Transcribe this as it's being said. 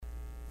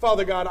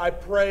Father God, I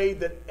pray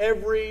that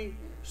every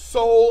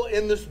soul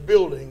in this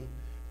building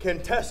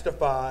can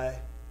testify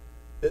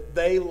that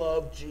they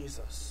love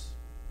Jesus.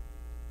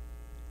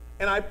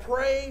 And I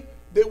pray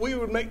that we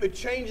would make the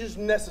changes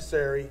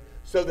necessary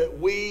so that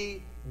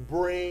we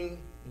bring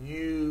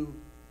you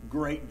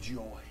great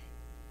joy.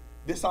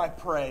 This I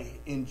pray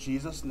in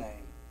Jesus'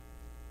 name.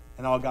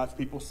 And all God's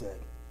people said,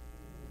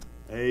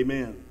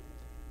 amen.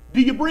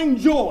 Do you bring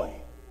joy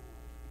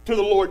to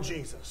the Lord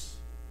Jesus?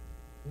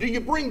 Do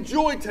you bring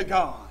joy to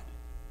God?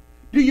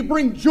 Do you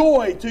bring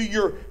joy to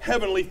your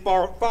heavenly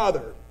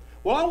Father?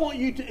 Well, I want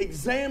you to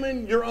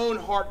examine your own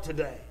heart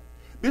today.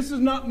 This is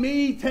not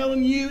me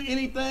telling you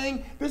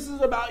anything. This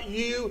is about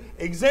you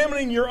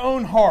examining your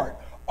own heart.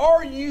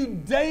 Are you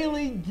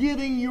daily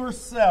giving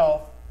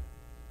yourself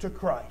to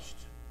Christ?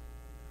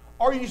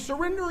 Are you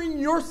surrendering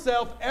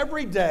yourself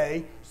every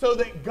day so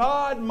that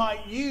God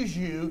might use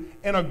you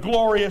in a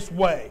glorious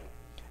way?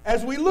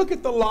 As we look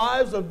at the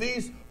lives of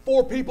these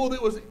four people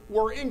that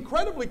were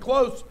incredibly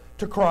close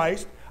to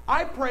Christ,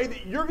 I pray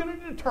that you're going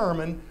to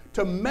determine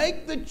to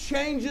make the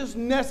changes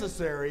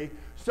necessary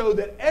so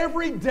that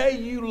every day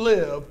you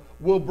live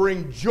will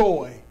bring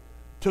joy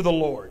to the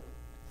Lord.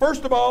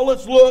 First of all,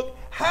 let's look,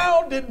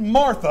 how did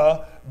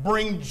Martha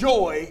bring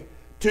joy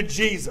to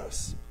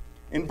Jesus?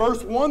 In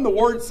verse 1, the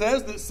word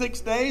says that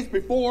 6 days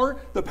before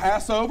the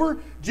Passover,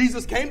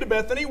 Jesus came to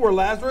Bethany where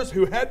Lazarus,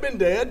 who had been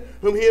dead,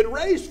 whom he had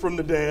raised from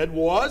the dead,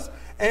 was,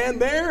 and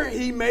there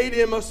he made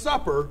him a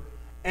supper,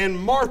 and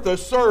Martha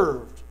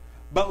served.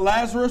 But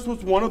Lazarus was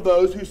one of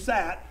those who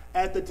sat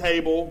at the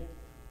table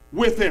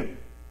with him.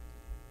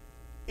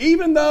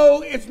 Even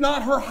though it's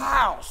not her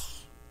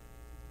house,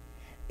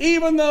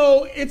 even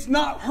though it's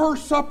not her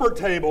supper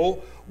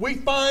table, we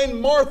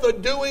find Martha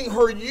doing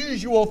her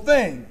usual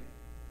thing.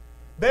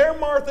 There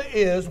Martha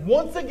is,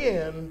 once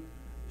again,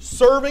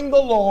 serving the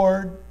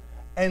Lord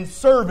and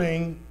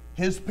serving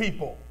his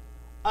people.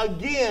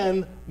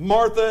 Again,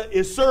 Martha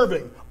is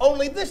serving.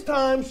 Only this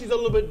time, she's a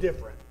little bit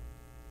different.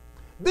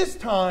 This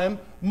time,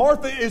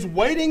 Martha is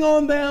waiting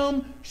on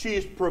them. She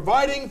is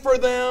providing for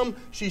them.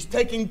 She's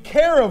taking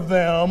care of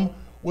them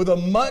with a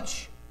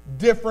much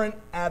different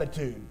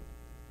attitude.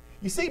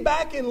 You see,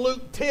 back in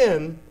Luke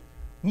 10,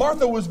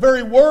 Martha was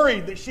very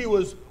worried that she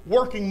was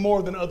working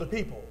more than other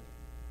people.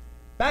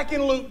 Back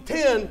in Luke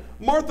 10,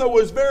 Martha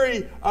was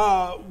very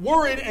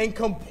worried and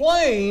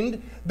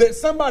complained that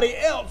somebody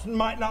else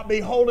might not be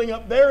holding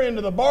up their end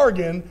of the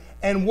bargain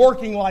and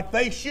working like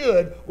they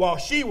should while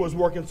she was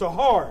working so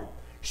hard.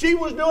 She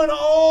was doing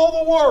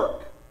all the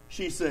work,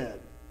 she said.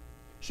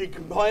 She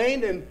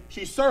complained and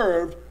she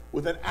served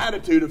with an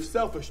attitude of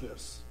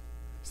selfishness.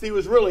 See, it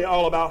was really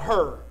all about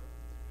her.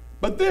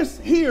 But this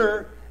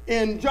here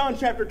in John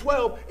chapter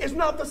 12 is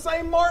not the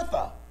same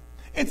Martha.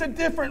 It's a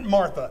different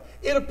Martha.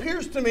 It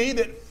appears to me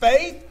that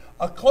faith,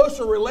 a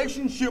closer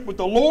relationship with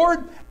the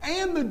Lord,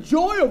 and the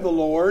joy of the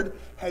Lord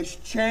has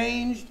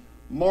changed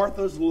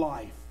Martha's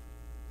life.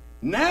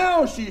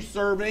 Now she's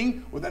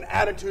serving with an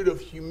attitude of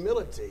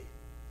humility.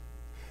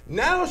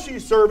 Now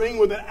she's serving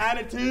with an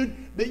attitude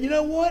that, you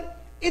know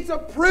what? It's a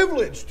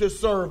privilege to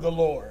serve the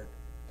Lord.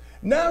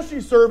 Now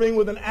she's serving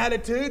with an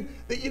attitude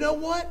that, you know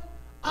what?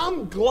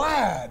 I'm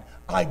glad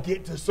I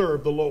get to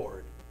serve the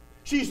Lord.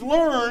 She's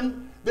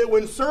learned that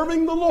when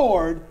serving the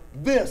Lord,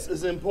 this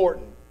is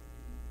important.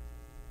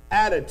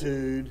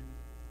 Attitude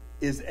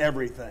is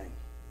everything.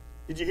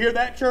 Did you hear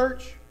that,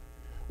 church?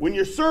 When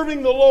you're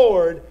serving the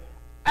Lord,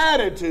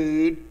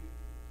 attitude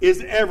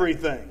is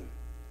everything.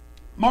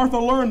 Martha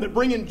learned that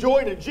bringing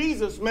joy to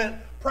Jesus meant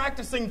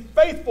practicing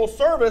faithful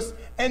service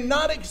and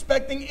not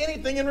expecting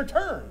anything in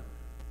return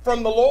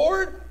from the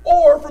Lord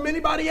or from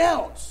anybody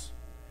else.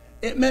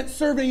 It meant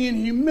serving in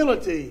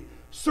humility,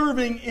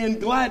 serving in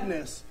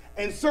gladness,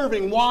 and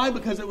serving. Why?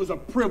 Because it was a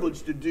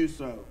privilege to do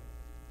so.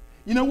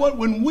 You know what?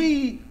 When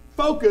we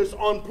focus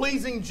on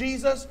pleasing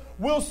Jesus,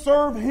 we'll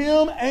serve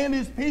him and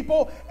his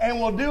people, and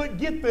we'll do it,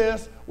 get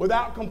this,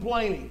 without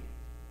complaining.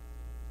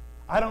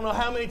 I don't know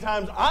how many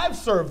times I've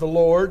served the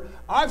Lord,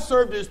 I've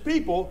served his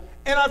people,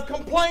 and I've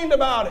complained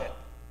about it.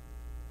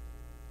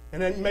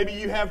 And then maybe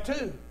you have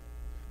too.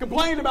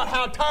 Complained about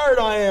how tired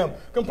I am.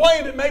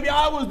 Complained that maybe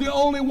I was the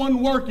only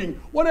one working.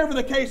 Whatever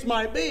the case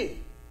might be.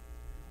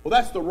 Well,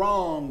 that's the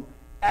wrong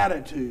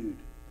attitude.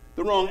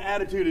 The wrong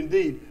attitude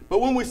indeed.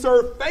 But when we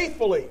serve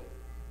faithfully,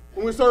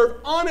 when we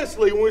serve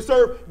honestly, when we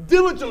serve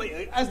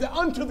diligently as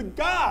unto the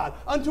God,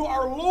 unto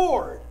our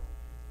Lord,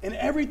 and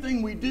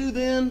everything we do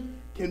then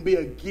can be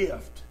a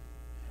gift.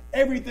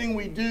 Everything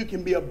we do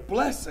can be a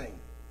blessing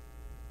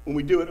when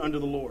we do it unto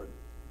the Lord.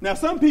 Now,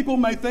 some people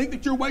may think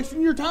that you're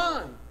wasting your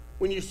time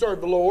when you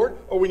serve the Lord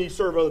or when you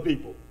serve other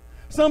people.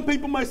 Some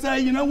people may say,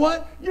 you know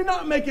what? You're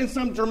not making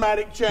some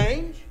dramatic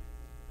change.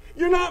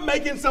 You're not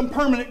making some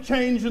permanent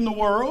change in the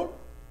world.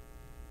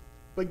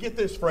 But get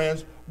this,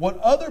 friends. What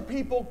other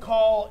people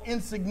call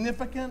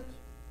insignificant,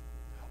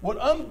 what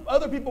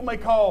other people may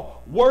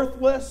call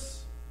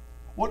worthless,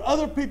 what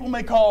other people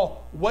may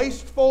call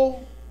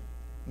wasteful,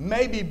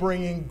 may be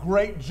bringing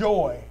great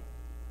joy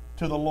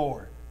to the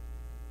Lord.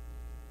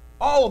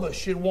 all of us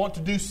should want to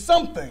do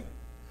something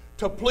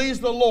to please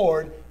the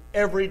Lord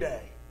every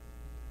day.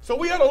 So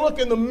we ought to look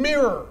in the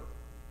mirror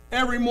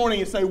every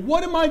morning and say,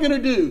 what am I going to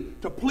do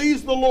to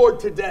please the Lord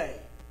today?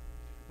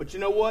 But you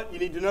know what? You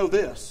need to know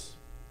this.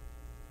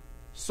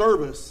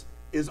 Service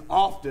is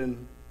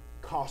often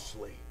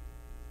costly.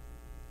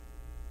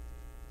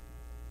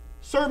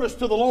 Service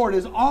to the Lord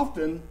is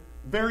often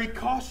very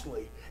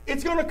costly.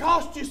 It's going to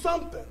cost you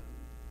something.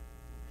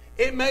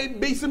 It may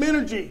be some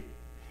energy.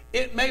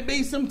 It may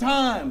be some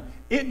time.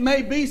 It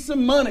may be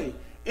some money.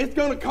 It's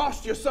going to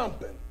cost you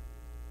something.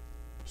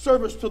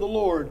 Service to the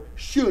Lord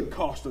should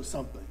cost us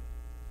something.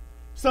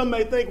 Some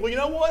may think, well, you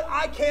know what?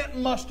 I can't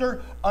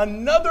muster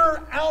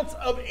another ounce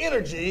of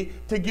energy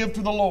to give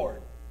to the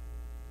Lord.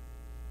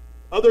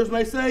 Others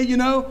may say,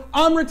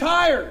 I'm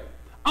retired.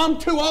 I'm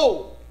too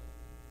old.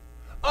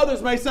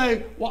 Others may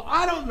say, well,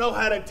 I don't know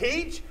how to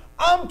teach.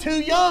 I'm too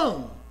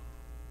young.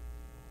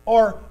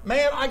 Or,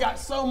 man, I got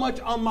so much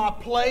on my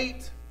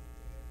plate,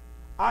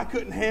 I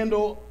couldn't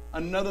handle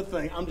another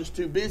thing. I'm just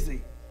too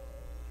busy.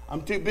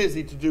 I'm too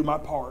busy to do my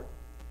part.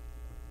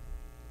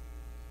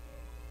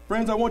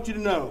 Friends, I want you to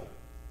know,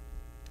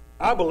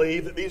 I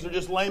believe that these are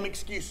just lame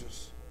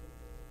excuses.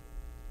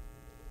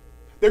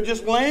 They're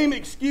just lame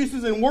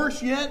excuses, and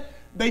worse yet,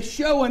 they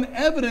show an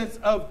evidence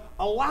of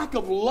a lack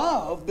of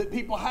love that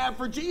people have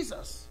for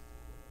Jesus.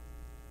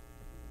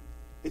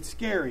 It's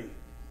scary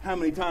how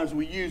many times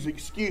we use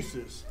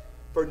excuses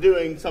for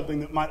doing something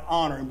that might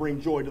honor and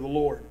bring joy to the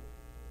Lord.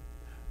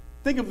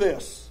 Think of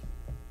this.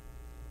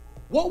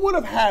 What would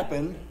have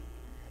happened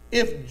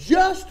if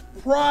just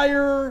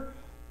prior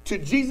to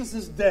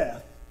Jesus'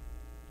 death,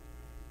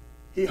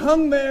 he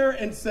hung there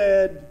and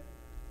said,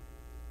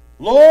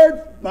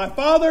 Lord, my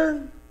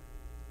Father,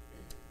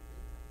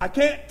 I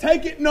can't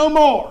take it no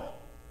more.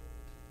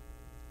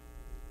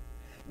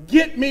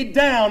 Get me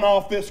down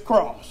off this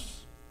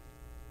cross.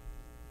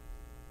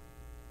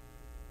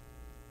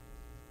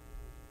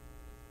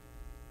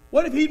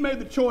 What if he'd made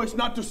the choice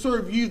not to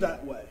serve you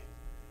that way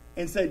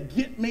and said,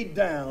 get me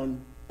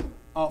down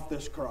off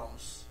this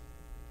cross?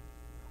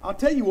 I'll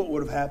tell you what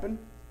would have happened.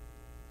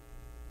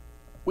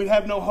 We'd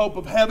have no hope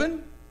of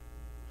heaven.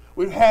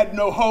 We've had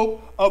no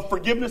hope of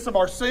forgiveness of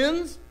our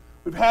sins.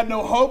 We've had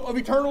no hope of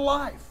eternal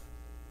life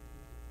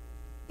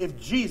if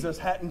Jesus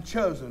hadn't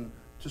chosen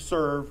to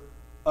serve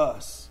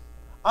us.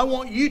 I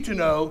want you to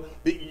know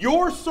that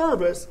your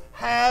service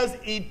has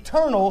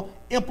eternal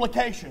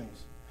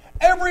implications.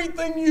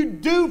 Everything you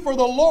do for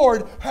the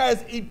Lord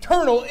has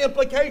eternal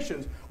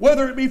implications,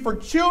 whether it be for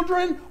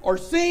children or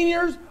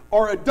seniors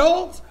or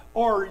adults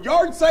or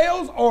yard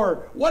sales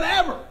or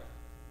whatever.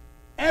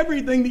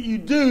 Everything that you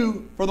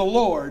do for the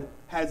Lord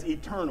has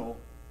eternal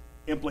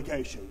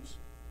implications.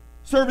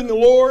 Serving the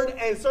Lord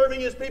and serving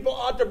His people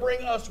ought to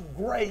bring us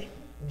great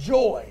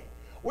joy.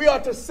 We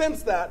ought to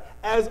sense that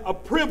as a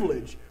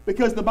privilege,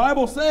 because the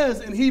Bible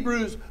says in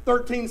Hebrews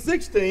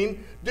 13:16,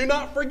 do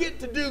not forget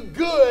to do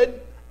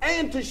good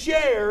and to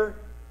share,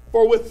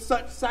 for with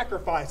such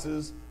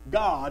sacrifices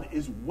God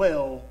is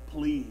well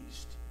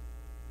pleased.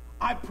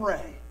 I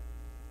pray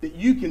that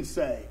you can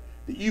say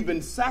that you've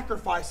been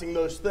sacrificing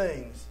those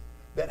things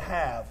that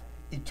have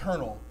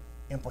eternal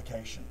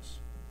implications.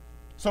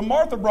 So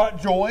Martha brought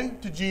joy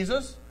to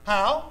Jesus.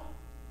 How?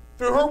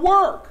 Through her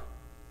work.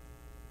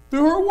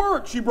 Through her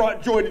work, she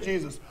brought joy to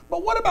Jesus.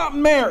 But what about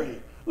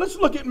Mary? Let's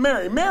look at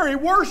Mary. Mary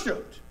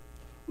worshiped.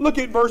 Look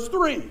at verse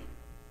 3.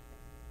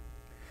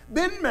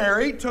 Then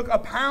Mary took a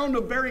pound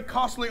of very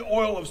costly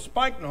oil of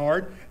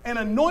spikenard and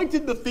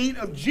anointed the feet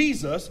of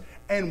Jesus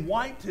and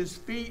wiped his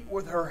feet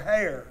with her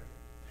hair.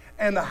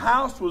 And the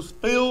house was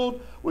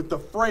filled with the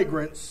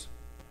fragrance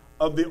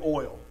of the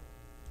oil.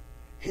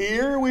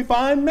 Here we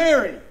find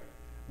Mary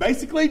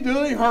basically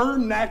doing her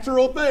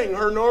natural thing,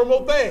 her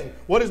normal thing.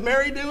 What is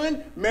Mary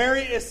doing?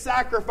 Mary is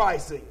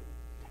sacrificing.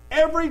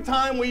 Every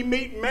time we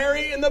meet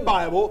Mary in the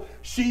Bible,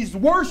 she's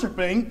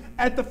worshiping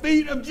at the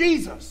feet of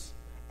Jesus.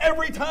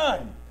 Every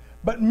time.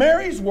 But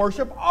Mary's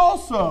worship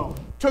also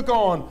took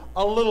on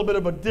a little bit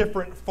of a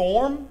different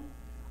form.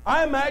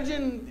 I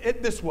imagine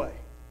it this way.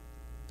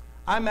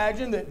 I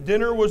imagine that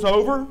dinner was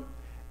over.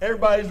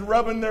 Everybody's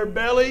rubbing their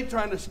belly,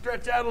 trying to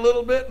stretch out a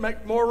little bit,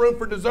 make more room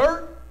for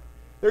dessert.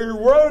 They're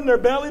rubbing their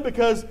belly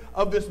because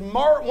of this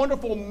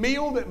wonderful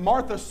meal that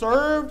Martha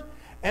served.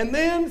 And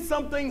then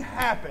something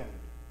happened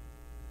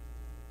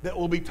that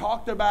will be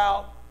talked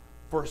about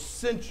for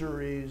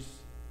centuries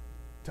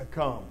to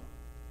come.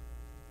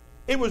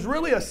 It was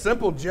really a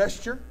simple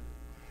gesture.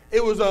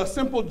 It was a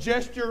simple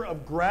gesture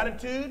of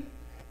gratitude.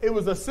 It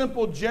was a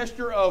simple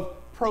gesture of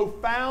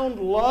profound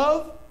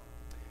love.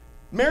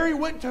 Mary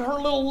went to her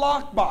little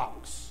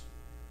lockbox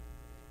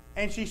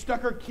and she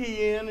stuck her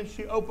key in and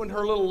she opened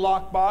her little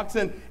lockbox.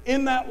 And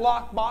in that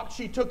lockbox,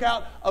 she took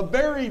out a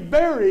very,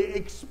 very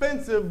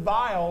expensive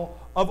vial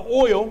of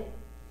oil,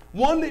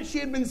 one that she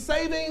had been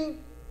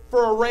saving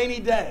for a rainy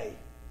day.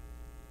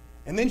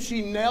 And then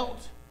she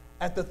knelt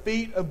at the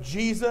feet of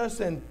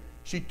Jesus and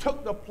she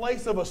took the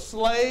place of a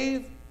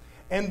slave,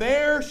 and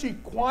there she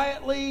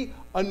quietly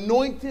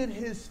anointed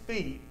his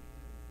feet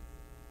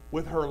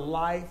with her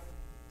life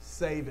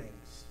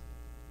savings,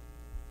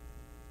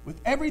 with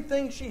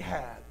everything she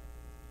had.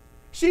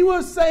 She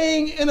was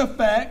saying, in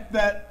effect,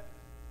 that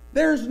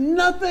there's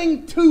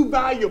nothing too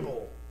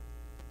valuable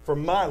for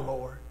my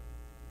Lord.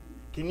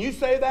 Can you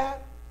say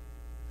that?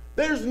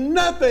 There's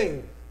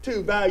nothing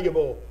too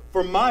valuable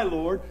for my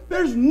Lord.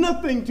 There's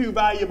nothing too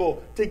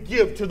valuable to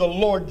give to the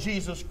Lord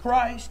Jesus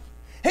Christ.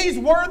 He's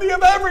worthy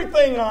of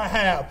everything I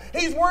have.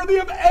 He's worthy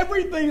of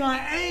everything I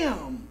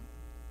am.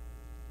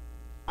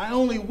 I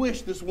only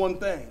wish this one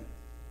thing.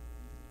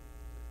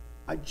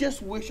 I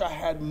just wish I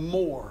had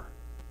more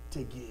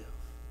to give.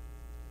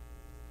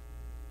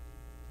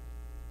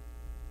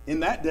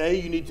 In that day,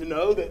 you need to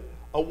know that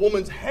a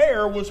woman's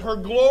hair was her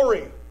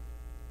glory.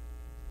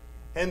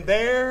 And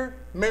there,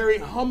 Mary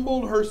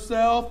humbled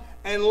herself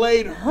and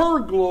laid her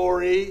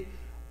glory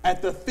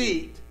at the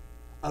feet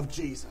of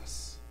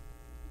Jesus.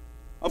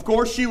 Of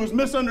course, she was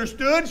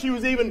misunderstood. She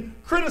was even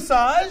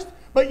criticized.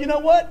 But you know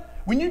what?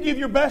 When you give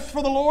your best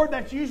for the Lord,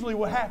 that's usually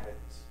what happens.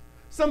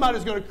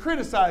 Somebody's going to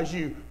criticize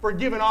you for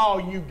giving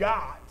all you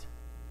got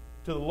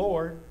to the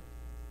Lord.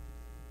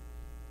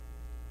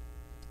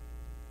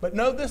 But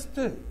know this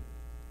too.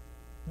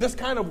 This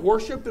kind of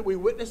worship that we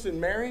witness in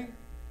Mary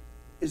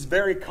is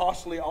very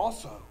costly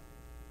also.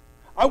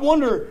 I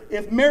wonder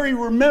if Mary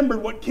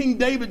remembered what King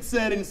David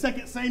said in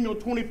 2 Samuel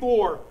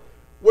 24,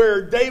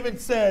 where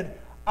David said,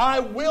 I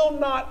will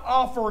not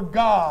offer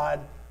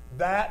God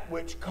that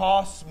which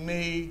costs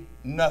me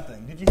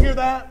nothing. Did you hear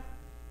that?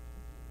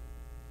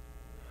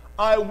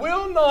 I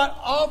will not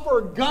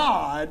offer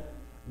God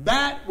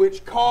that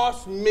which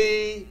costs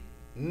me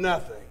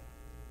nothing.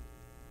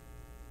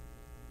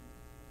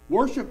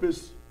 Worship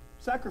is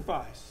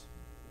sacrifice.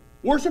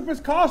 Worship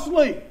is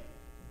costly.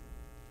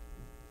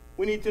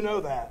 We need to know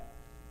that.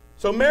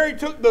 So Mary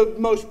took the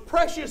most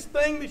precious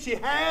thing that she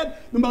had,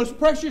 the most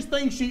precious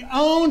thing she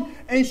owned,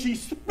 and she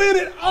spent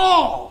it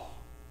all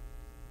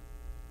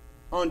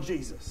on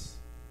Jesus.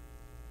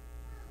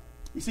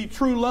 You see,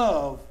 true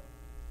love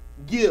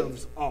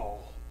gives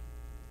all.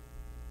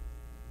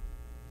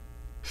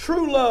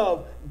 True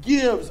love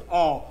gives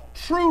all.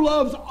 True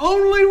love's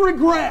only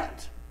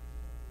regret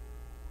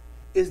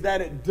is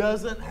that it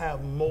doesn't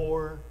have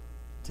more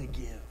to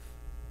give.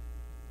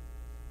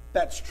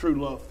 That's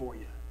true love for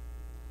you.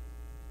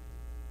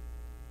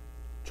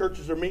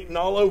 Churches are meeting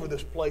all over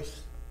this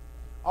place,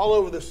 all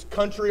over this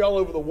country, all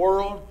over the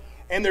world,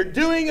 and they're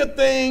doing a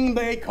thing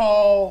they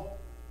call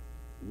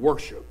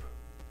worship.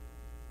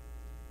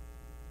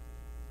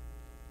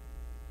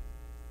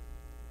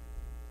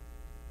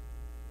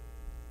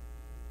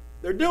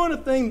 They're doing a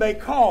thing they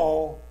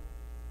call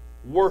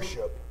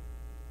worship.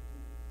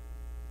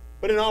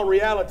 But in all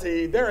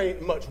reality, there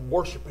ain't much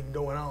worshiping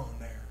going on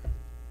there.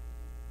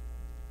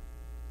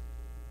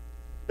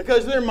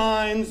 Because their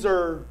minds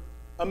are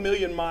a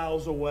million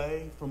miles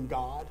away from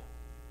God.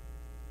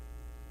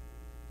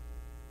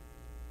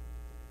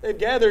 They've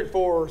gathered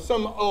for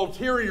some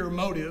ulterior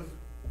motive.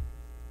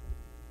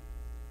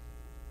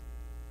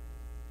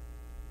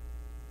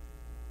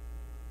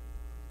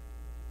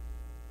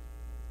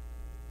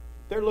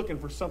 They're looking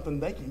for something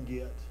they can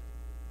get.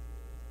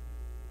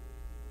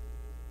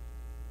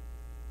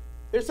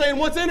 They're saying,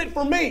 what's in it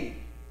for me?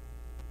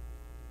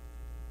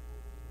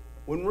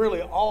 When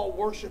really all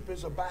worship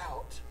is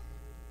about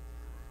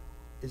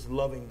is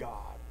loving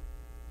God.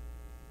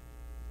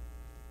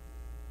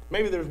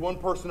 Maybe there's one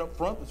person up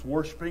front that's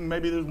worshiping.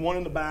 Maybe there's one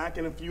in the back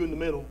and a few in the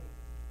middle.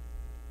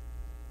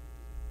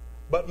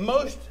 But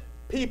most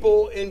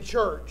people in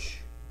church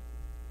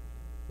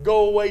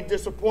go away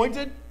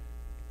disappointed,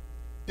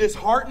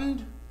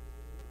 disheartened,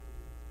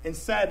 and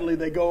sadly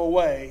they go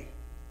away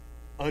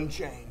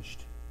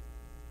unchanged.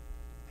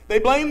 They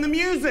blame the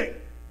music.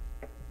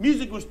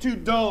 Music was too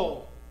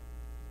dull.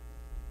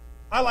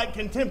 I like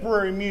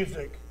contemporary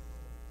music.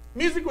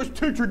 Music was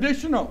too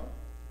traditional.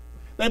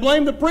 They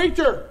blame the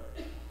preacher.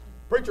 The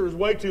preacher was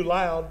way too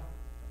loud.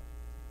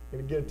 Can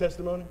you get a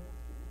testimony?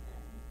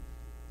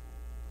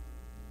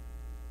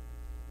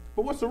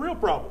 But what's the real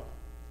problem?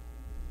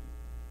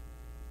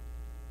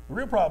 The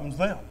real problem's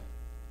them.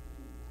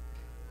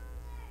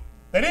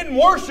 They didn't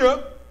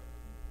worship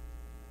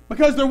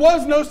because there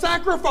was no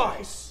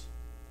sacrifice.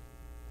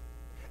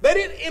 They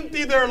didn't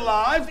empty their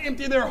lives,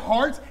 empty their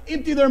hearts,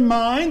 empty their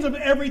minds of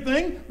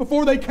everything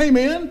before they came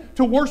in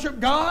to worship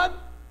God.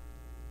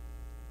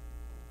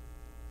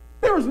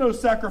 There was no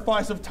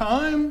sacrifice of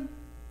time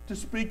to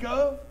speak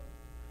of.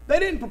 They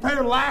didn't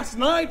prepare last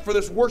night for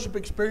this worship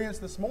experience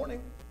this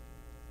morning.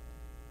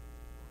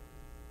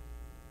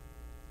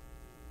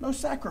 No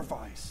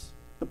sacrifice.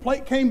 The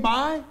plate came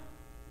by,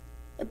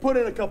 they put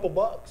in a couple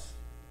bucks.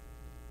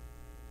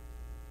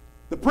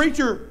 The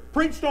preacher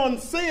preached on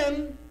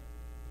sin,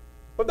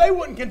 but they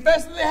wouldn't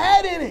confess that they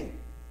had any.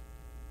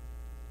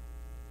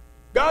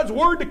 God's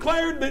word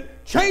declared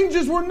that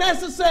changes were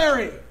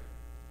necessary,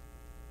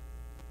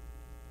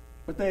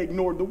 but they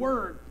ignored the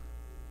word.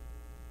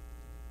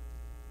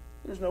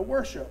 There's no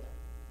worship.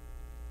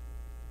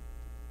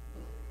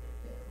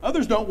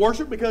 Others don't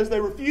worship because they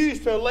refuse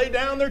to lay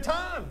down their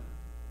time.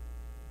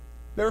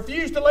 They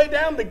refused to lay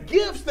down the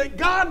gifts that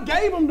God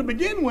gave them to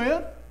begin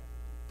with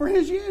for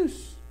His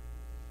use.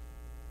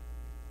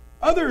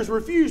 Others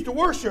refuse to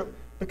worship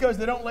because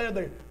they don't lay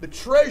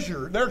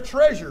their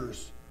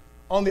treasures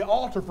on the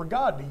altar for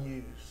God to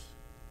use.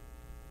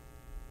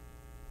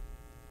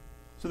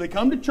 So they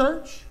come to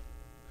church,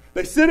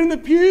 they sit in the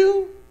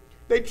pew,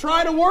 they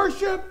try to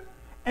worship,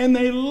 and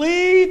they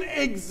leave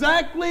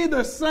exactly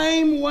the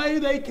same way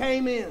they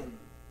came in.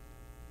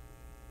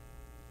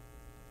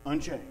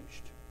 Unchanged.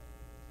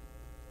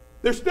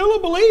 They're still a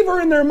believer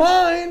in their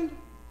mind,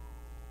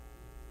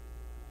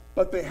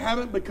 but they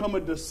haven't become a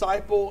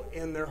disciple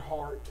in their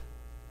heart.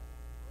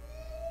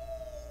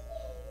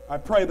 I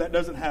pray that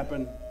doesn't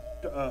happen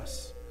to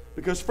us.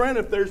 Because, friend,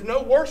 if there's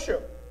no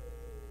worship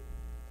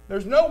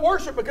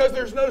because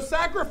there's no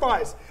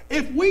sacrifice.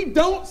 If we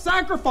don't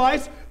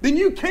sacrifice, then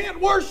you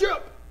can't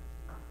worship.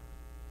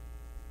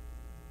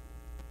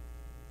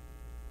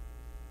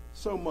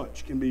 So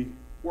much can be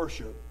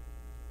worship.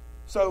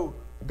 So,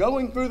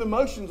 going through the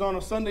motions on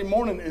a Sunday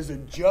morning is a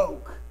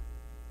joke.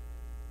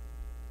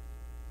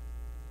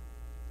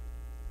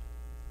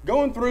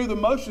 Going through the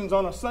motions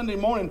on a Sunday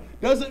morning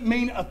doesn't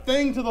mean a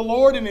thing to the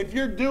Lord, and if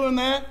you're doing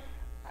that,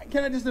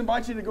 can I just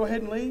invite you to go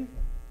ahead and leave?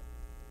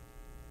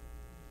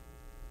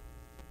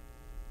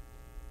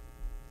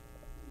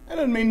 That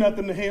doesn't mean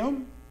nothing to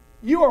Him.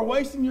 You are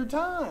wasting your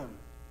time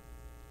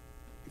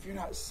if you're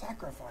not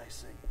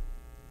sacrificing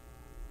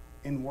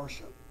in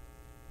worship.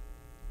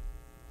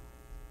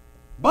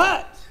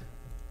 But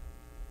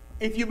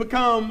if you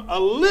become a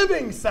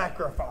living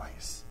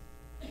sacrifice,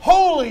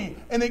 holy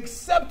and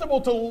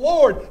acceptable to the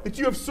Lord, that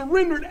you have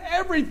surrendered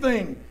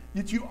everything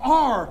that you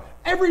are,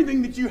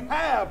 everything that you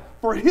have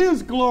for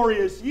His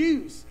glorious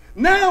use.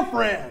 Now,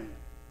 friend,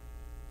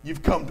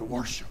 you've come to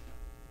worship.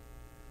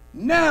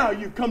 Now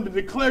you've come to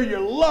declare your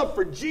love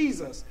for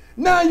Jesus.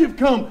 Now you've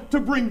come to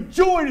bring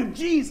joy to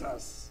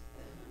Jesus.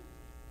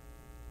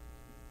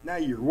 Now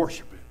you're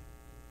worshiping.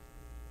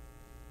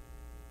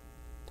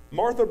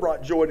 Martha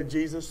brought joy to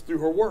Jesus through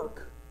her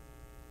work.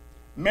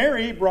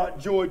 Mary brought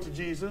joy to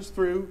Jesus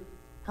through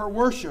her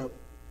worship.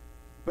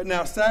 But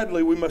now,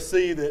 sadly, we must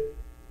see that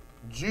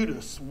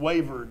Judas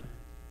wavered.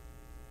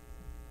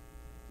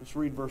 Let's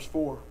read verse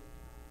 4.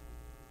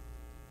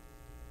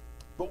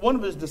 But one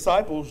of his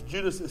disciples,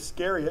 Judas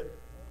Iscariot,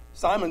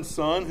 Simon's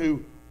son,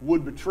 who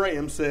would betray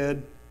him,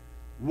 said,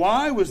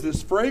 "Why was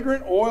this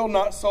fragrant oil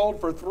not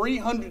sold for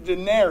 300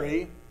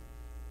 denarii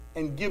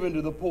and given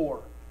to the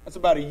poor?" That's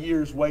about a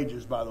year's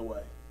wages, by the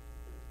way.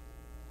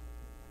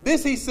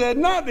 This he said,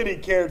 not that he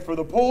cared for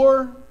the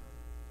poor,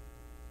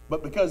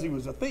 but because he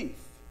was a thief.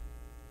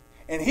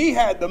 And he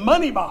had the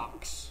money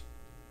box,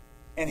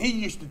 and he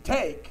used to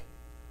take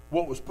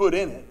what was put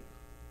in it.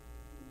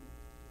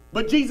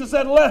 But Jesus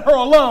said, "Let her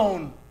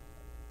alone.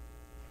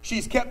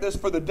 She's kept this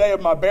for the day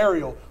of my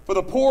burial. For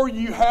the poor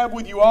you have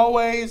with you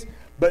always,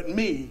 but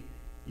me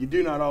you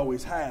do not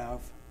always have."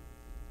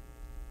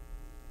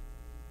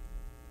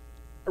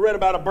 I read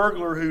about a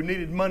burglar who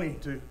needed money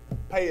to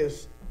pay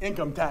his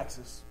income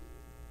taxes.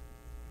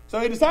 So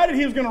he decided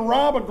he was going to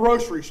rob a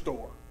grocery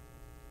store.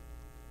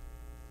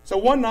 So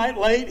one night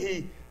late,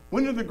 he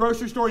went into the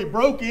grocery store, he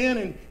broke in,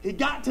 and he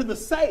got to the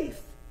safe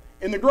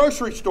in the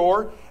grocery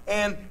store,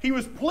 and he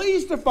was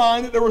pleased to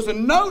find that there was a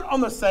note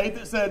on the safe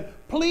that said,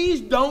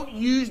 "Please don't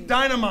use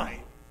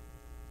dynamite.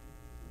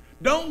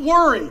 Don't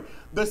worry,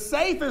 the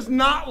safe is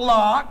not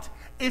locked,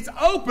 it's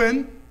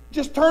open,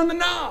 just turn the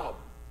knob."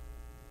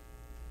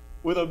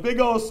 With a big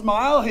old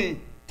smile, he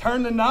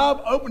turned the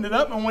knob, opened it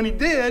up, and when he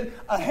did,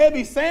 a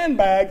heavy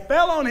sandbag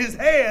fell on his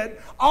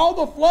head, all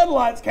the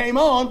floodlights came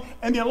on,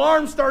 and the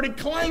alarm started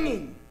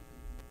clanging.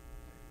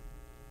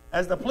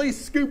 As the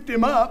police scooped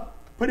him up,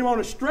 put him on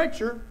a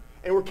stretcher,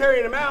 and were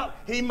carrying him out,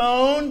 he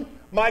moaned,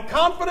 "My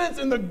confidence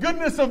in the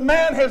goodness of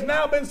man has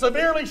now been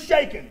severely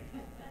shaken."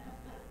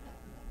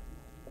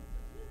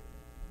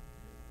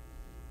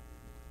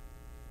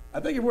 I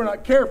think if we're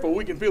not careful,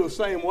 we can feel the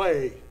same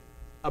way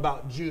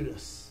about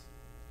Judas.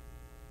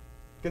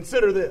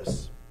 Consider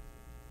this.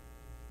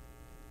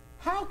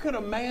 How could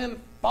a man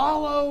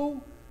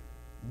follow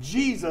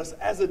Jesus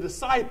as a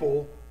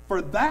disciple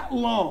for that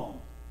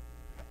long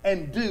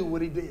and do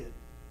what he did?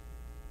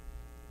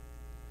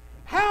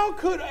 How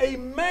could a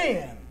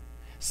man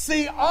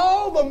see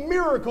all the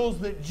miracles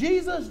that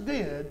Jesus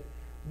did,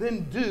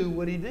 then do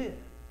what he did?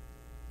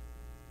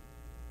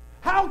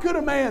 How could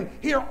a man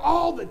hear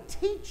all the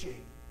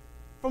teaching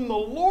from the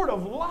Lord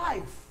of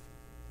life,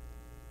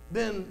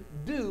 then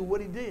do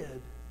what he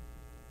did?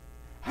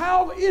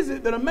 How is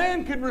it that a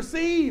man could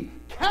receive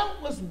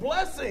countless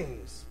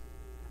blessings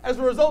as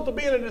a result of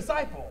being a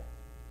disciple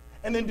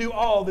and then do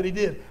all that he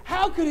did?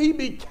 How could he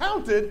be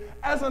counted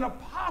as an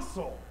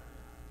apostle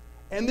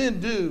and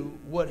then do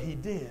what he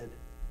did?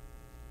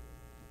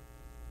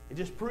 It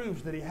just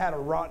proves that he had a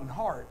rotten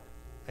heart.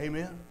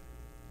 Amen?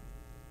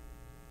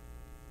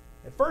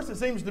 At first it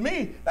seems to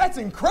me, that's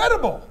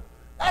incredible.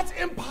 That's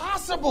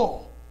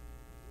impossible.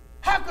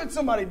 How could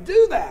somebody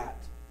do that?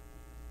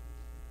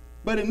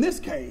 But in this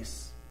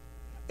case,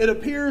 it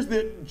appears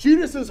that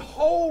Judas's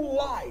whole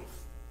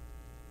life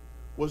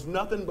was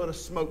nothing but a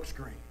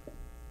smokescreen.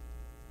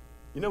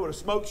 You know what a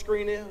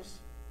smokescreen is?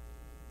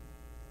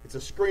 It's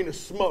a screen of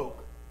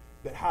smoke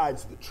that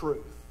hides the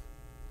truth.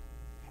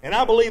 And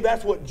I believe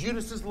that's what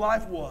Judas's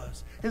life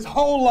was. His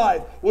whole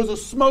life was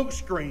a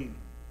smokescreen.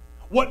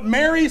 What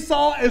Mary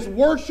saw as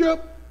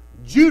worship,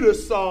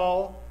 Judas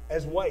saw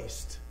as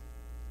waste.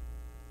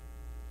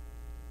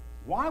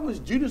 Why was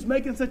Judas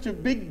making such a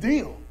big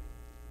deal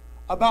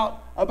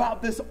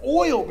about this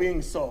oil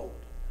being sold?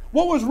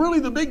 What was really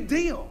the big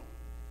deal?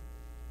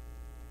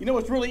 You know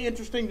what's really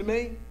interesting to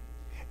me?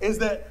 Is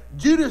that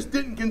Judas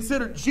didn't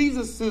consider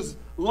Jesus'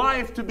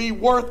 life to be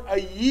worth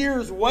a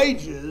year's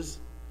wages.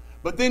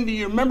 But then do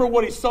you remember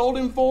what he sold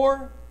him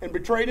for and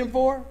betrayed him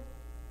for?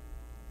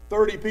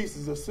 30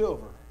 pieces of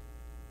silver.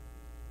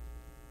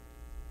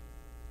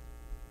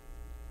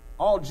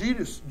 All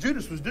Judas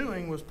was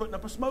doing was putting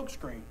up a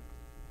smokescreen.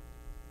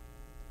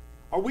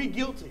 Are we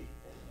guilty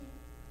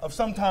of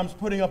sometimes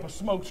putting up a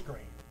smokescreen?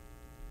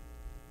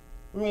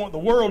 We want the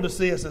world to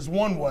see us as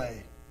one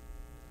way,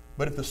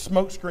 but if the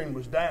smokescreen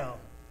was down,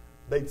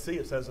 they'd see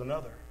us as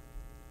another.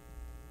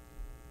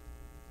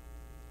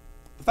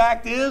 The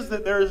fact is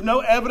that there is no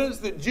evidence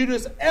that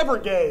Judas ever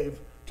gave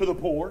to the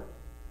poor.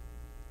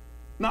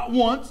 Not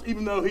once,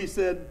 even though he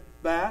said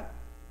that.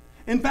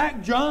 In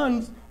fact,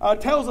 John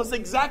tells us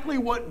exactly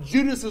what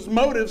Judas's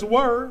motives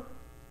were.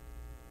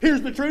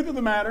 Here's the truth of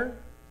the matter.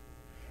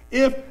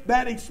 If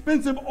that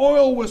expensive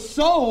oil was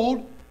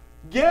sold,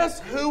 guess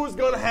who was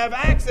going to have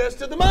access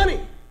to the money?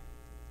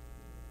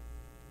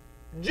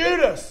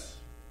 Judas.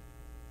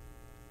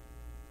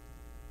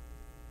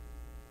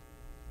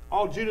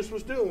 All Judas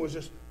was doing was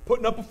just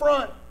putting up a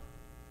front.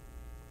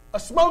 A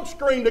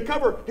smokescreen to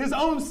cover his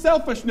own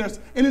selfishness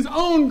and his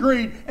own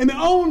greed and his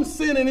own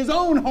sin in his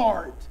own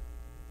heart.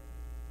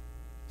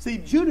 See,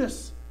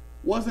 Judas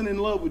wasn't in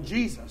love with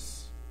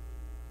Jesus.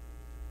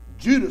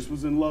 Judas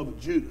was in love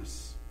with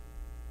Judas.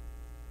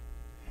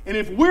 And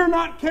if we're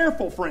not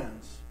careful,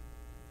 friends,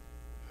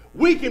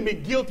 we can be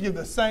guilty of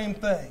the same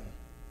thing.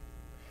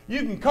 You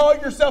can call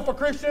yourself a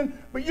Christian,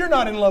 but you're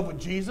not in love with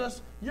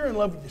Jesus. You're in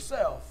love with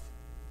yourself.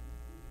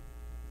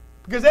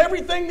 Because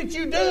everything that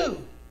you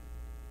do,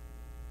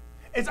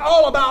 it's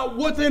all about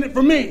what's in it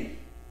for me.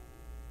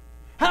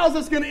 How's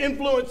this going to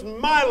influence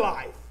my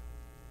life?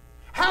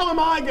 How am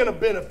I going to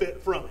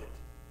benefit from it?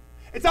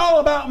 It's all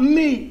about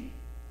me.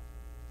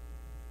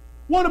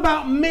 What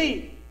about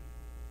me?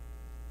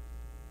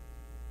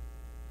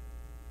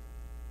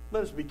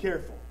 Let us be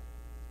careful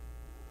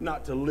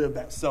not to live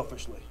that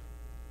selfishly.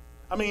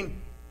 I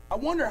mean, I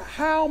wonder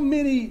how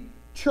many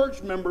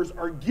church members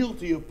are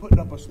guilty of putting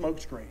up a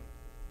smokescreen.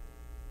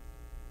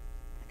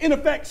 In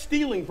effect,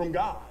 stealing from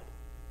God.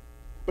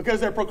 Because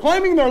they're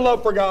proclaiming their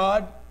love for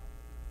God,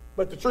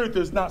 but the truth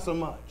is not so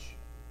much.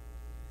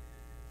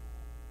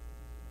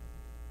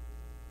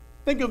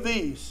 Think of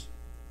these.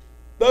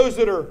 Those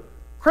that are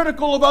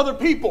critical of other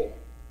people,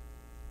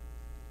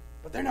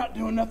 but they're not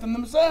doing nothing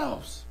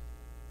themselves.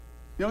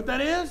 You know what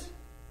that is?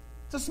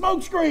 It's a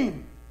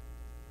smokescreen.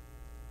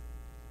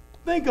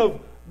 Think of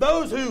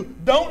those who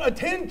don't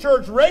attend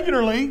church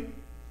regularly,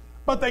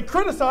 but they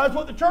criticize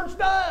what the church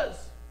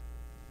does.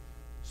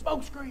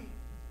 Smokescreen.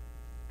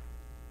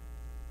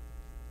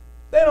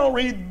 They don't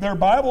read their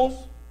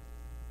Bibles,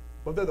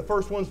 but they're the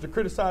first ones to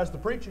criticize the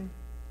preaching.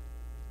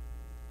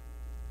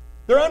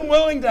 They're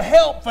unwilling to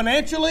help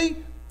financially,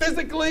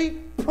 physically,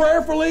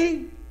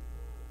 prayerfully.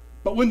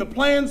 But when the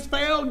plans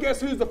fail, guess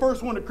who's the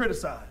first one to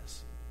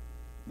criticize?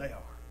 They are.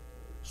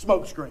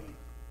 Smokescreen.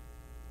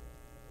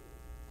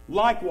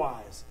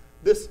 Likewise,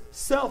 this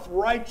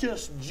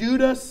self-righteous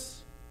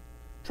Judas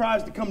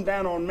tries to come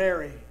down on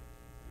Mary.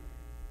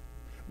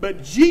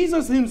 But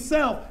Jesus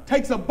himself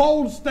takes a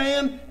bold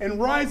stand and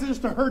rises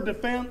to her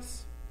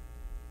defense.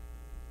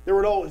 There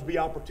would always be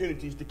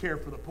opportunities to care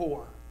for the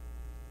poor.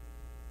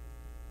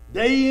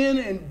 Day in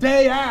and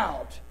day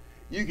out,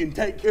 you can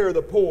take care of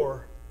the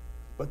poor,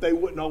 but they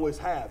wouldn't always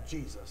have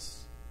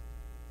Jesus.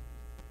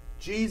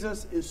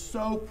 Jesus is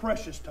so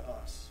precious to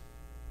us.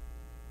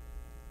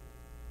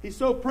 He's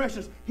so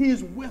precious. He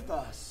is with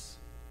us.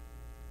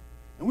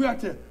 And we have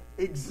to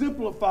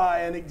exemplify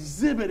and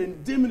exhibit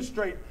and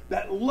demonstrate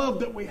that love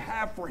that we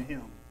have for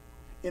him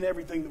in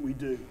everything that we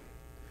do.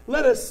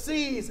 Let us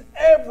seize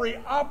every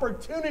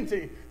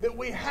opportunity that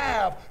we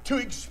have to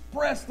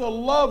express the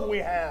love we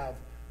have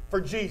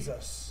for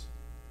Jesus.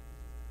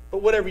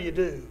 But whatever you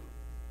do,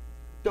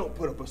 don't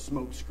put up a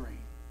smoke screen.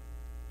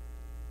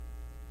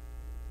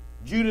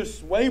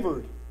 Judas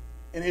wavered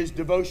in his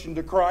devotion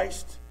to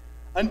Christ.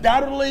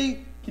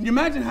 Undoubtedly, can you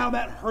imagine how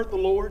that hurt the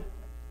Lord?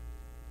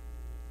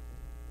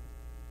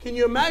 Can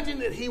you imagine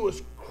that he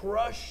was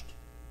crushed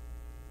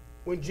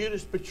when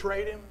Judas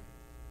betrayed him?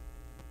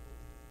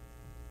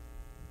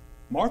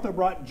 Martha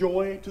brought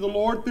joy to the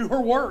Lord through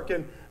her work,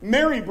 and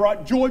Mary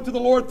brought joy to the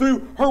Lord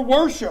through her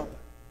worship.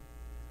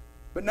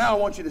 But now I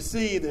want you to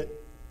see that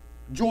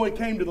joy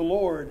came to the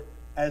Lord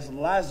as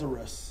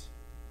Lazarus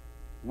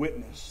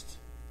witnessed.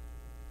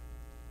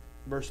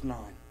 Verse 9.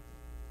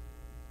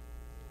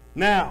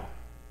 Now,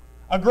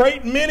 A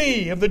great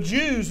many of the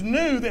Jews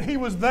knew that he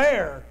was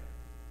there.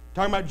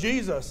 Talking about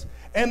Jesus.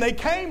 And they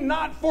came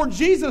not for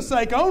Jesus'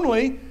 sake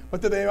only,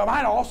 but that they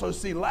might also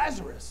see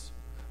Lazarus,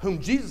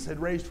 whom Jesus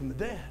had raised from the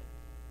dead.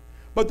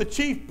 But the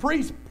chief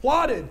priests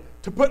plotted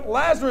to put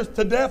Lazarus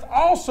to death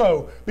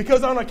also,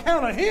 because on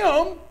account of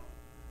him,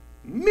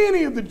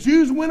 many of the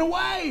Jews went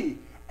away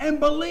and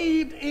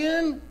believed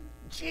in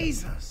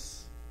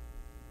Jesus.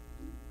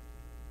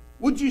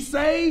 Would you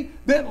say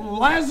that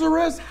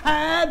Lazarus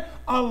had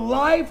a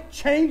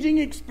life-changing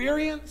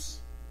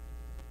experience?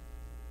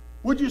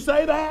 Would you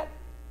say that?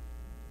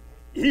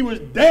 He was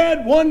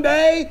dead one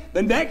day,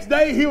 the next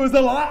day he was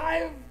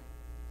alive.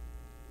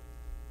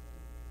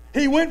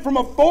 He went from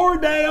a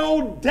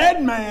 4-day-old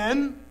dead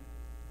man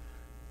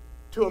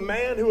to a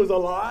man who was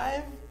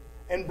alive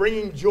and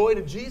bringing joy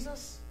to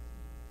Jesus.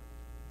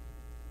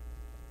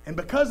 And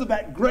because of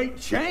that great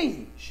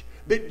change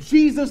that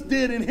Jesus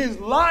did in his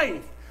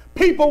life,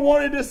 people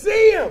wanted to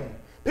see him.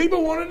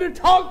 People wanted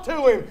to talk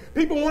to him.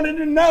 People wanted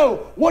to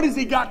know, what has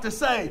he got to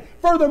say?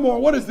 Furthermore,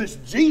 what does this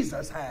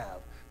Jesus have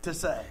to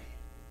say?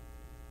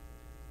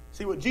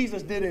 See, what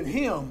Jesus did in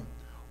him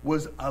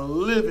was a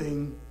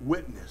living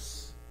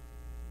witness.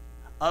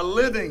 A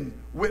living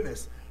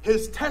witness.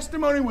 His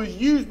testimony was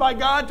used by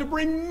God to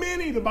bring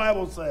many, the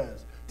Bible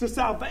says, to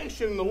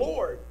salvation in the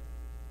Lord.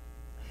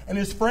 And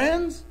his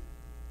friends,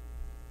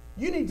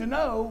 you need to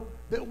know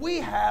that we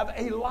have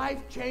a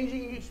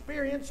life-changing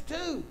experience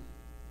too.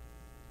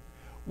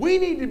 We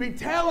need to be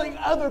telling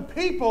other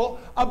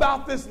people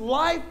about this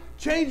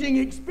life-changing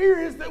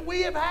experience that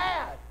we have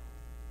had.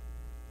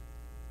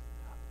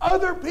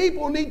 Other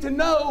people need to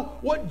know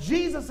what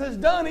Jesus has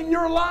done in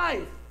your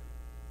life.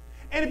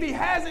 And if he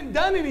hasn't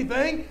done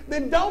anything,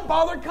 then don't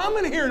bother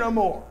coming here no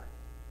more.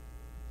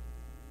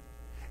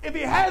 If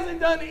he hasn't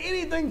done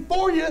anything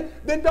for you,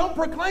 then don't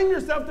proclaim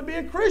yourself to be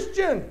a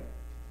Christian.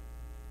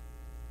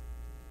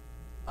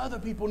 Other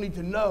people need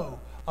to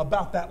know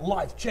about that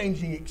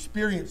life-changing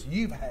experience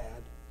you've had.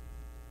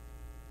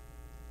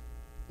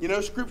 You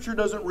know, Scripture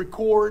doesn't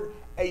record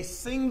a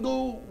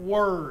single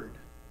word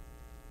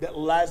that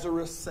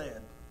Lazarus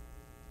said.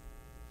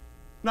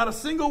 Not a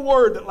single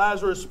word that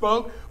Lazarus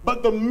spoke,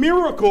 but the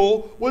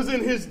miracle was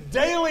in his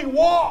daily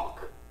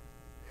walk.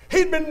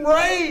 He'd been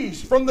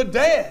raised from the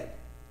dead.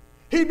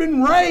 He'd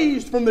been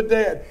raised from the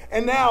dead.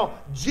 And now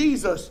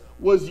Jesus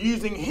was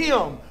using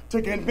him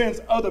to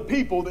convince other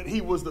people that he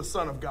was the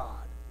Son of God.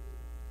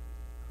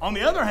 On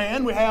the other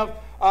hand, we have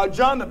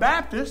John the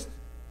Baptist,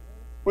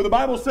 where the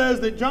Bible says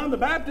that John the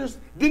Baptist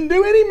didn't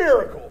do any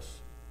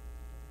miracles.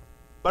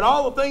 But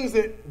all the things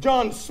that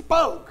John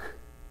spoke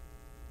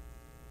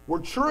were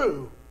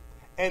true,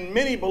 and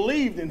many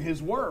believed in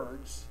his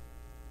words.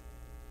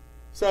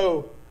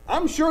 So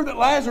I'm sure that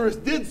Lazarus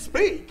did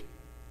speak.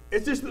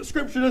 It's just that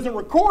Scripture doesn't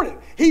record it.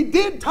 He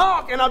did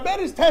talk, and I bet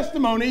his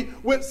testimony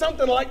went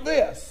something like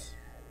this.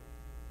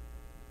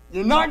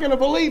 You're not going to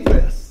believe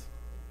this.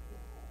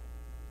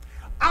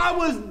 I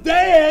was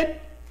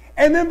dead,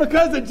 and then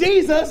because of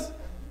Jesus,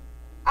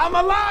 I'm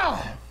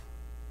alive.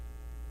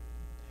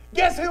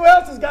 Guess who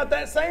else has got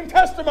that same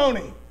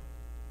testimony?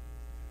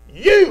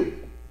 You.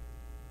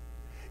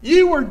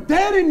 You were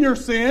dead in your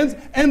sins,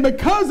 and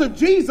because of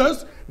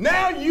Jesus,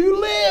 now you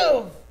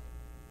live.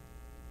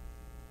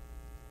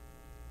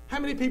 How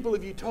many people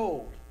have you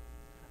told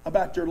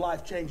about your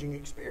life-changing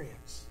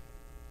experience?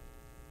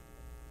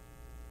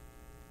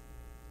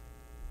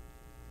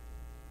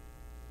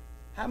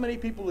 How many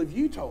people have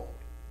you told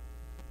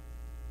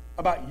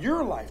about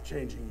your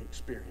life-changing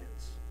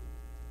experience?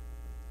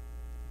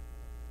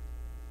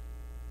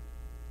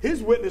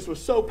 His witness was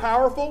so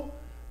powerful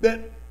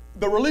that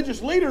the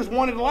religious leaders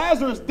wanted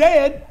Lazarus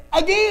dead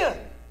again.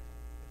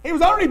 He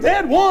was already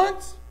dead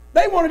once.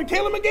 They wanted to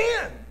kill him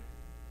again.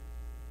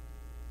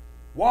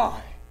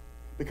 Why?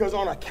 Because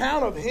on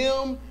account of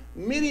him,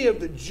 many of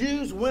the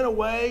Jews went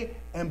away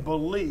and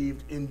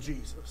believed in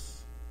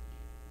Jesus.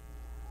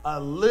 A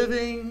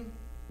living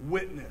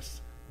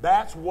witness.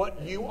 That's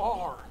what you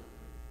are.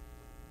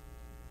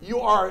 You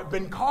are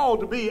been called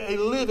to be a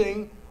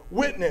living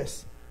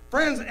witness.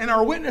 Friends, and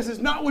our witness is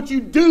not what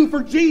you do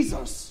for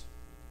Jesus.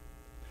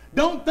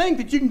 Don't think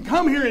that you can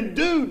come here and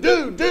do,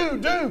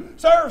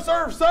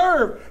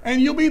 serve, and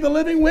you'll be the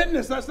living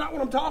witness. That's not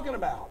what I'm talking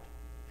about.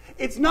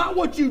 It's not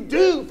what you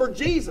do for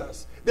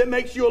Jesus that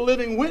makes you a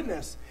living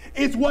witness.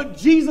 It's what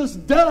Jesus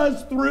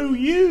does through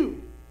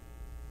you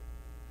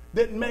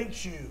that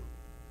makes you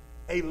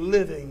a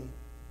living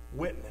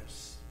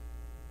witness.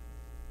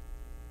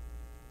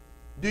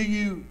 Do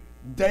you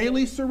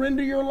daily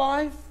surrender your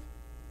life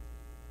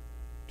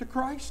to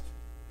Christ?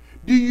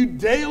 Do you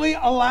daily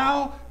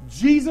allow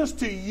Jesus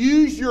to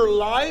use your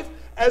life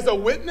as a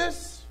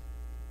witness?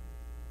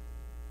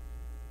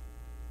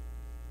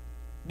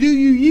 Do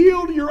you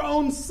yield your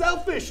own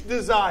selfish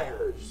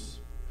desires,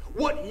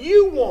 what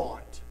you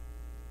want,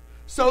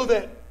 so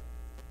that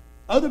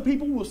other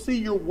people will see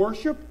your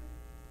worship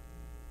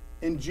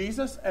in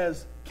Jesus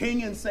as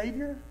King and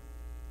Savior?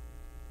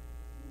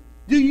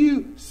 Do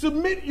you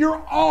submit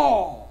your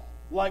all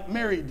like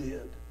Mary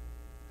did,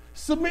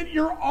 Submit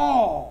your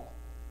all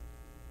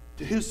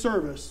to His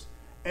service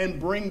and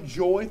bring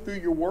joy through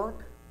your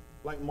work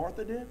like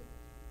Martha did?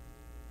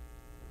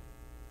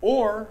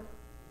 Or,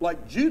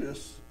 like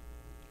Judas,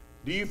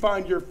 do you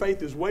find your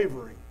faith is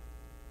wavering?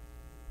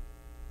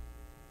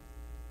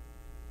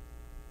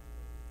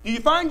 Do you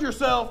find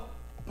yourself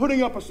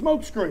putting up a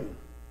smokescreen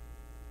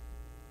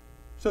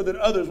so that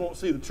others won't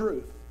see the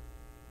truth?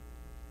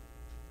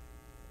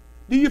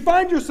 Do you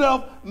find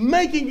yourself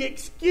making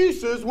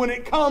excuses when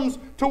it comes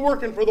to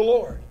working for the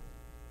Lord?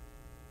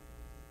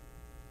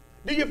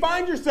 Do you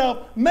find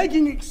yourself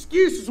making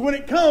excuses when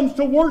it comes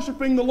to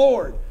worshiping the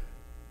Lord?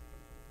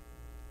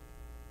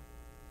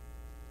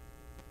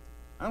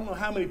 I don't know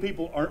how many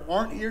people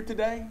aren't here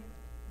today,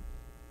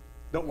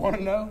 don't want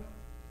to know.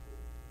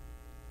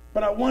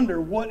 But I wonder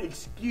what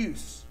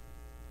excuse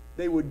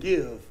they would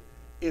give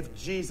if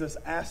Jesus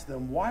asked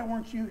them, why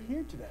weren't you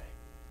here today?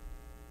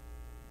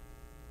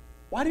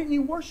 Why didn't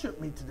you worship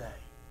me today?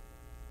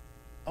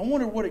 I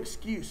wonder what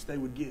excuse they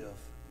would give.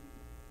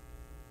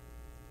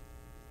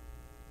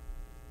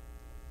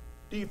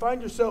 Do you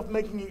find yourself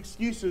making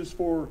excuses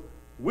for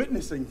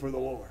witnessing for the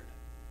Lord?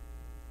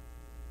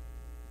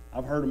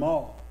 I've heard them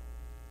all.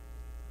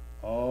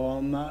 Oh,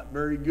 I'm not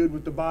very good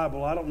with the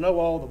Bible. I don't know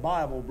all the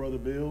Bible, Brother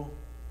Bill.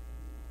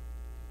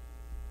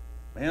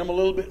 Man, I'm a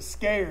little bit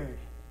scared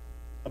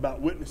about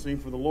witnessing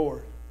for the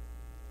Lord.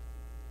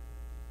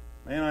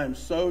 Man, I am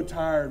so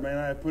tired, man.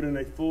 I have put in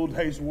a full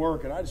day's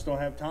work, and I just don't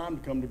have time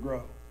to come to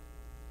Grow.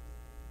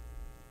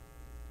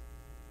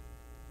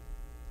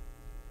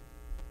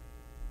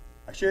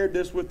 I shared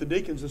this with the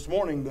deacons this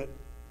morning that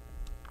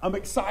I'm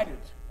excited.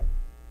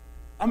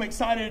 I'm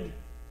excited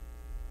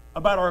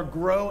about our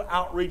Grow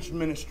Outreach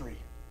Ministry.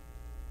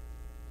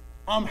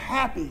 I'm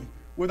happy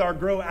with our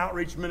Grow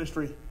Outreach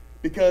Ministry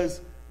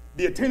because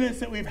the attendance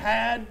that we've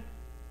had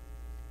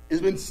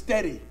has been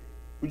steady.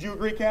 Would you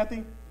agree,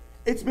 Kathy?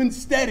 It's been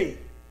steady.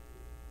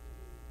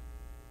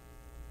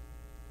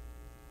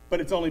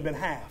 But it's only been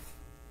half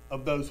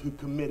of those who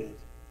committed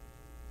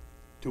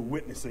to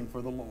witnessing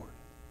for the Lord.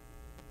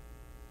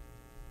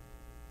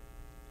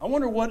 I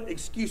wonder what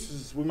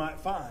excuses we might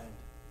find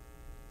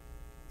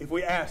if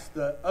we ask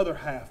the other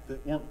half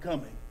that weren't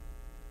coming,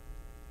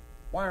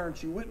 why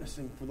aren't you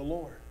witnessing for the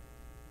Lord?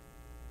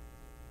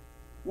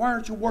 Why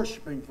aren't you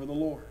worshiping for the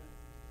Lord?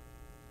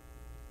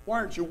 Why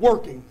aren't you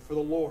working for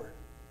the Lord?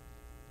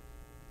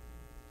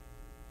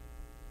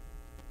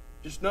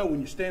 Just know when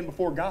you stand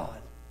before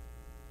God,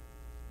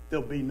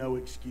 there'll be no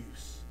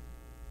excuse.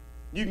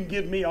 You can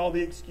give me all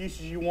the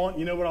excuses you want.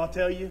 You know what I'll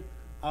tell you?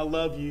 I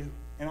love you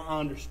and I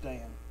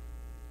understand.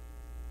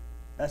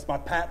 That's my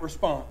pat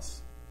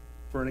response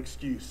for an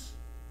excuse.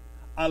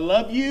 I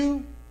love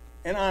you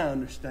and I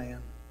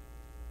understand.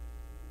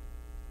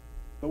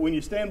 But when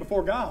you stand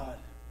before God,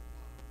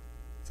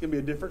 it's going to be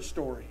a different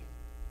story.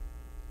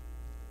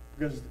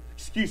 Because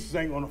excuses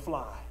ain't going to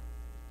fly.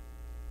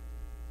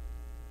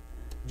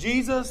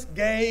 Jesus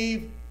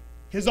gave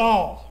His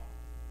all.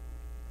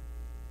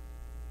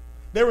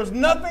 There was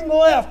nothing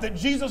left that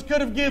Jesus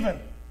could have given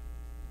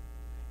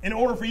in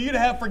order for you to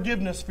have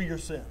forgiveness for your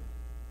sin.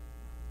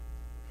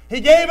 He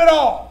gave it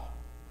all.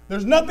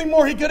 There's nothing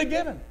more He could have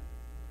given.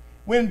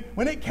 When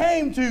it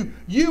came to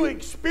you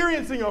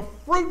experiencing a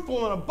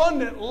fruitful and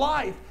abundant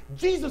life,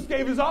 Jesus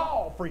gave His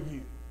all for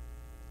you.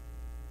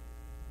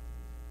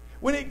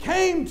 When it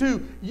came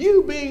to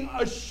you being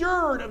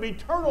assured of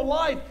eternal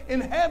life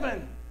in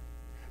heaven,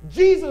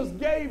 Jesus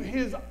gave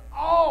His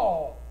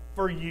all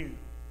for you.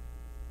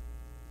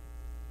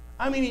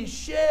 I mean, He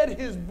shed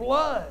His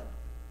blood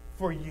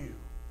for you.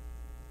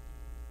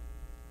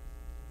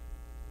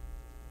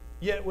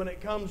 Yet when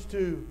it comes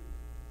to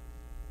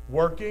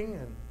working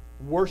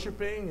and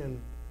worshiping and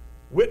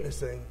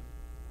witnessing,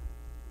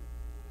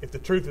 if the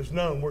truth is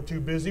known, we're too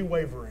busy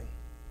wavering.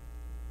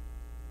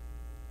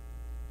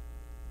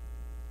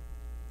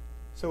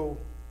 So,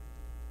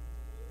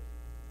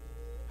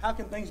 how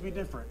can things be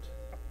different?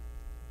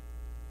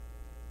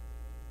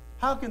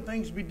 How can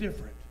things be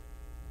different?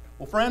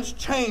 Well, friends,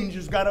 change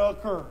has got to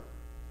occur.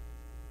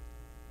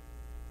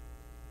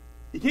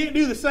 You can't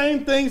do the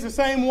same things the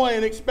same way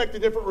and expect a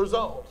different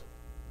result.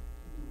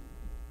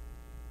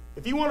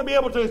 If you want to be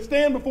able to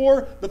stand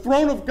before the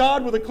throne of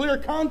God with a clear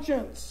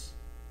conscience,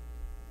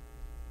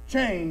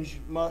 change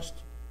must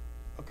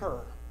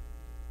occur.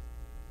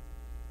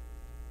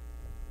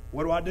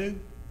 What do?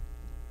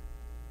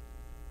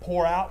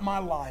 Pour out my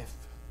life.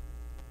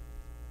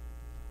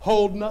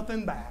 Hold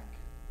nothing back.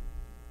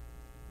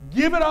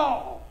 Give it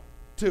all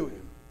to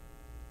Him.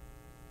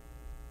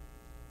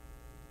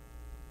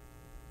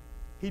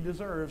 He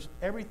deserves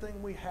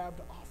everything we have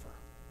to offer.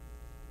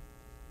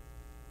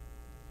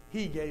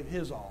 He gave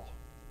His all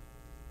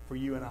for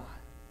you and I.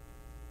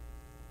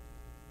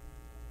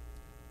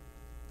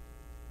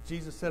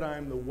 Jesus said, I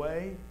am the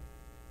way,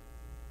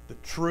 the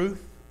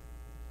truth,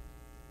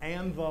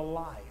 and the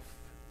life.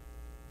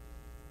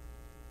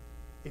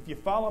 If you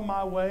follow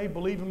my way,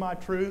 believe in my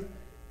truth,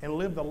 and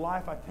live the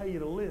life I tell you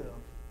to live,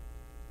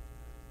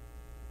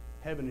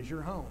 heaven is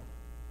your home.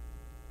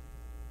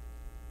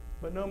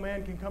 but no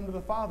man can come to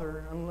the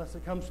Father unless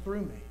it comes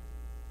through me.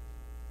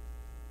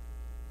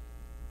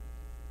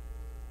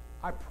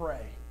 I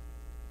pray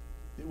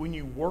that when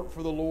you work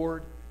for the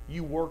Lord,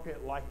 you work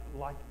it like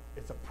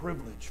it's a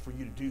privilege for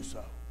you to do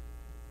so.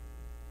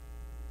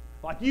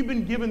 Like you've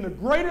been given the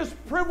greatest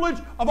privilege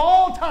of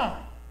all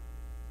time,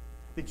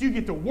 that you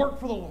get to work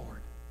for the Lord.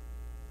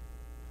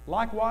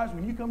 Likewise,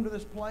 when you come to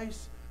this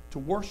place to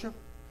worship,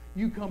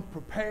 you come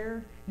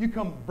prepared, you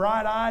come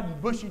bright-eyed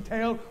and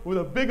bushy-tailed with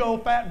a big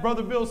old fat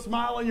Brother Bill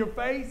smile on your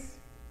face,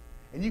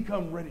 and you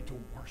come ready to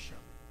worship,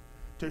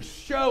 to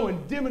show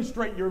and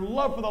demonstrate your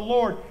love for the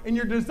Lord and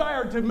your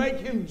desire to make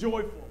Him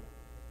joyful.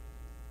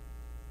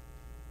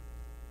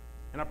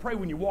 And I pray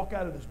when you walk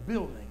out of this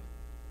building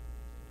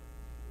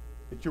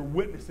that you're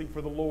witnessing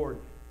for the Lord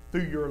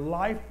through your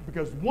life,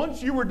 because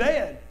once you were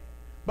dead,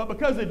 but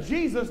because of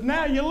Jesus,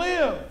 now you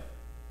live.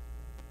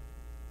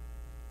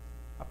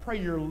 I pray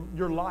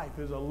your life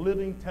is a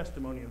living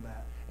testimony of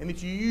that, and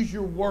that you use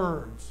your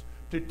words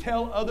to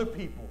tell other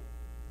people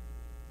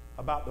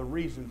about the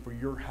reason for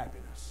your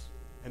happiness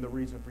and the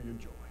reason for your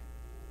joy.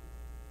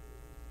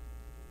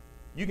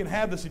 You can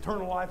have this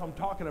eternal life I'm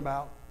talking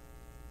about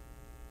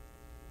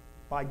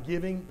by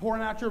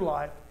pouring out your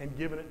life and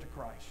giving it to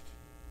Christ.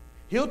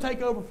 He'll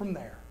take over from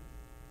there.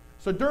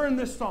 So during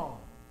this song,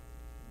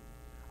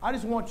 I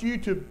just want you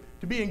to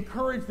be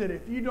encouraged that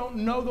if you don't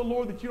know the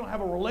Lord, that you don't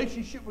have a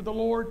relationship with the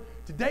Lord,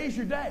 today's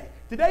your day.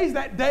 Today's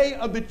that day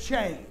of the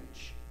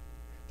change.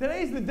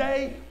 Today's the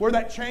day where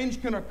that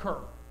change can occur,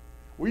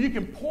 where you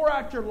can pour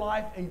out your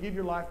life and give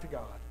your life to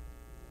God.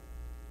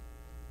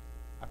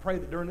 I pray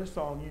that during this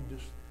song you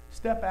just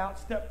step out,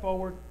 step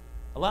forward,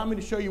 allow me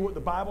to show you what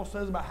the Bible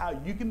says about how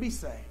you can be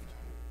saved,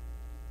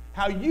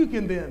 how you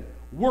can then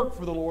work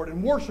for the Lord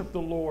and worship the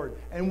Lord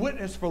and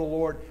witness for the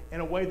Lord in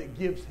a way that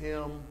gives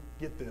Him,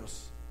 get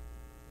this,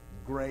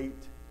 great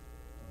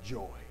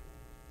joy.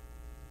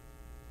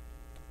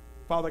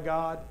 Father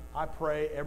God, I pray